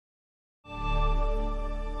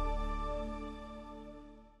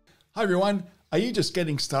Hi everyone, are you just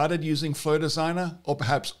getting started using Flow Designer or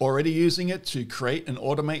perhaps already using it to create and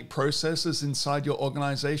automate processes inside your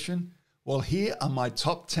organization? Well, here are my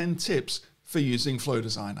top 10 tips for using Flow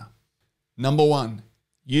Designer. Number 1,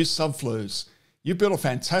 use Subflows. You built a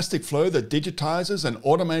fantastic flow that digitizes and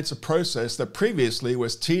automates a process that previously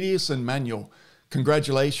was tedious and manual.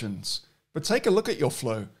 Congratulations. But take a look at your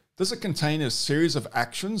flow. Does it contain a series of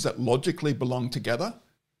actions that logically belong together?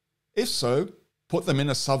 If so, put them in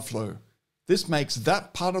a subflow. This makes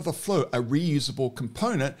that part of the flow a reusable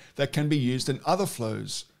component that can be used in other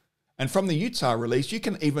flows. And from the Utah release, you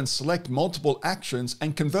can even select multiple actions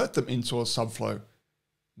and convert them into a subflow.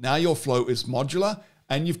 Now your flow is modular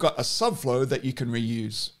and you've got a subflow that you can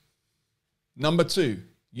reuse. Number 2,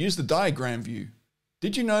 use the diagram view.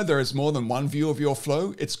 Did you know there is more than one view of your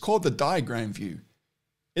flow? It's called the diagram view.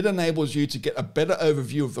 It enables you to get a better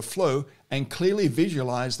overview of the flow and clearly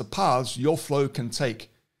visualize the paths your flow can take.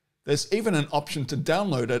 There's even an option to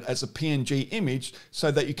download it as a PNG image so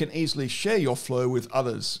that you can easily share your flow with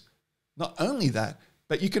others. Not only that,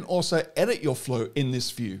 but you can also edit your flow in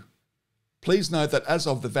this view. Please note that as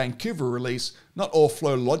of the Vancouver release, not all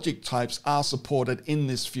flow logic types are supported in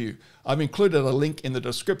this view. I've included a link in the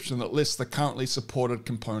description that lists the currently supported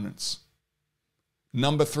components.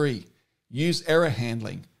 Number 3, use error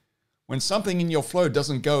handling. When something in your flow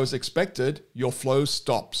doesn't go as expected, your flow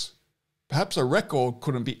stops. Perhaps a record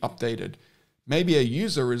couldn't be updated. Maybe a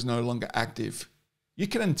user is no longer active. You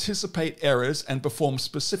can anticipate errors and perform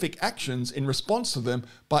specific actions in response to them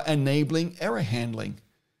by enabling error handling.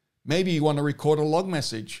 Maybe you want to record a log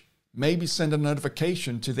message. Maybe send a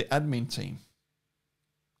notification to the admin team.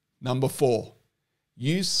 Number 4,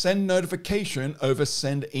 use send notification over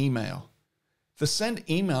send email. The send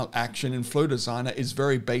email action in Flow Designer is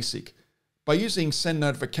very basic. By using send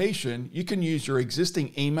notification, you can use your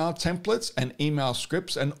existing email templates and email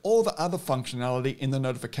scripts and all the other functionality in the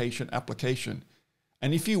notification application.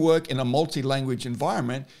 And if you work in a multi-language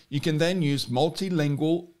environment, you can then use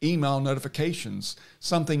multilingual email notifications,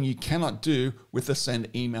 something you cannot do with the send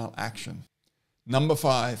email action. Number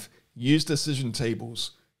 5, use decision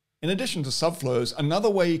tables. In addition to subflows, another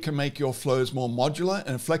way you can make your flows more modular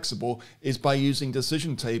and flexible is by using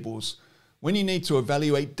decision tables. When you need to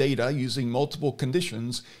evaluate data using multiple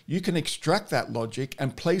conditions, you can extract that logic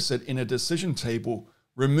and place it in a decision table,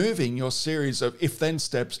 removing your series of if-then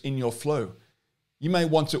steps in your flow. You may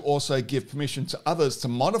want to also give permission to others to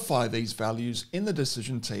modify these values in the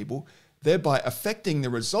decision table, thereby affecting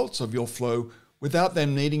the results of your flow without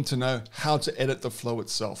them needing to know how to edit the flow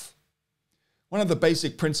itself. One of the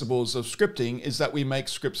basic principles of scripting is that we make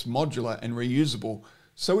scripts modular and reusable,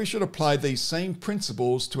 so we should apply these same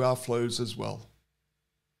principles to our flows as well.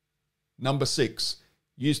 Number 6,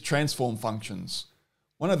 use transform functions.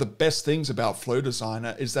 One of the best things about Flow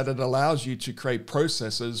Designer is that it allows you to create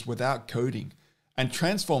processes without coding. And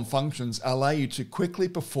transform functions allow you to quickly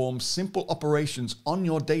perform simple operations on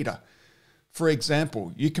your data. For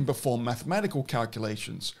example, you can perform mathematical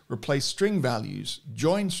calculations, replace string values,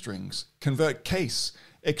 join strings, convert case,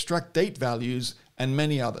 extract date values, and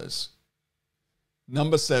many others.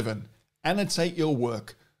 Number 7, annotate your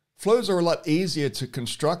work. Flows are a lot easier to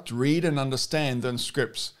construct, read, and understand than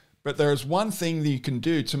scripts. But there is one thing that you can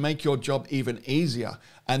do to make your job even easier,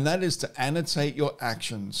 and that is to annotate your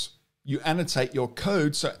actions. You annotate your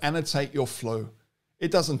code, so annotate your flow.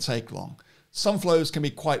 It doesn't take long. Some flows can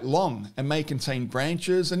be quite long and may contain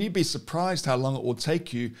branches, and you'd be surprised how long it will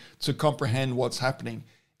take you to comprehend what's happening,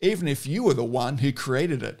 even if you were the one who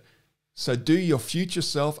created it. So do your future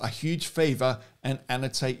self a huge favor and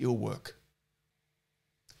annotate your work.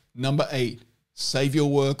 Number 8, save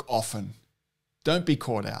your work often. Don't be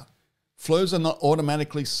caught out. Flows are not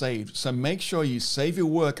automatically saved, so make sure you save your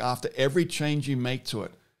work after every change you make to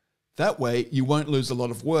it. That way, you won't lose a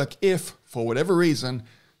lot of work if, for whatever reason,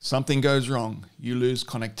 something goes wrong. You lose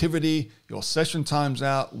connectivity, your session times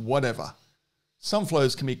out, whatever. Some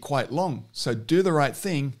flows can be quite long, so do the right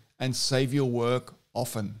thing and save your work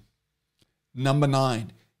often. Number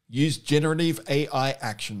 9, use generative AI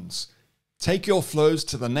actions. Take your flows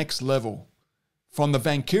to the next level. From the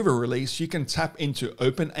Vancouver release, you can tap into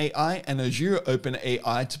OpenAI and Azure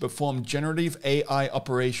OpenAI to perform generative AI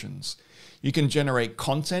operations. You can generate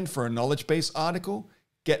content for a knowledge base article,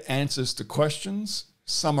 get answers to questions,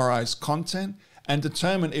 summarize content, and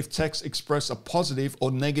determine if texts express a positive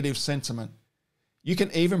or negative sentiment. You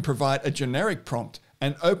can even provide a generic prompt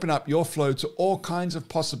and open up your flow to all kinds of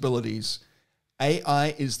possibilities.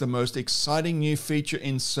 AI is the most exciting new feature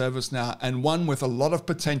in ServiceNow and one with a lot of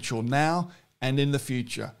potential now and in the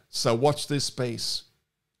future, so watch this space.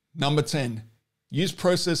 Number 10, use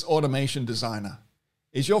Process Automation Designer.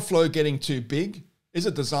 Is your flow getting too big? Is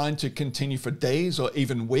it designed to continue for days or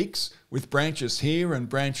even weeks with branches here and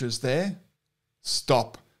branches there?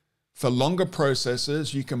 Stop. For longer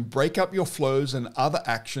processes, you can break up your flows and other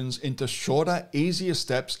actions into shorter, easier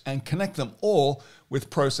steps and connect them all with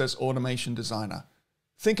Process Automation Designer.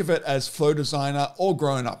 Think of it as Flow Designer or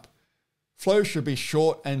Grown Up. Flows should be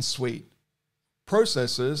short and sweet.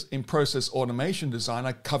 Processes in Process Automation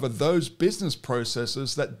Designer cover those business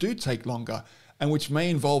processes that do take longer and which may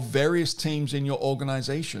involve various teams in your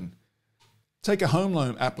organization. Take a home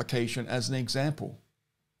loan application as an example.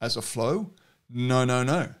 As a flow? No.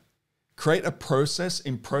 Create a process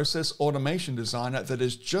in Process Automation Designer that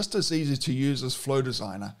is just as easy to use as Flow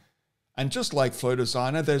Designer. And just like Flow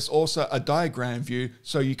Designer, there's also a diagram view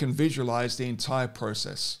so you can visualize the entire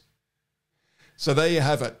process. So there you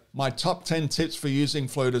have it, my top 10 tips for using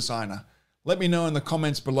Flow Designer. Let me know in the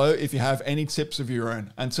comments below if you have any tips of your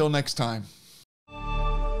own. Until next time.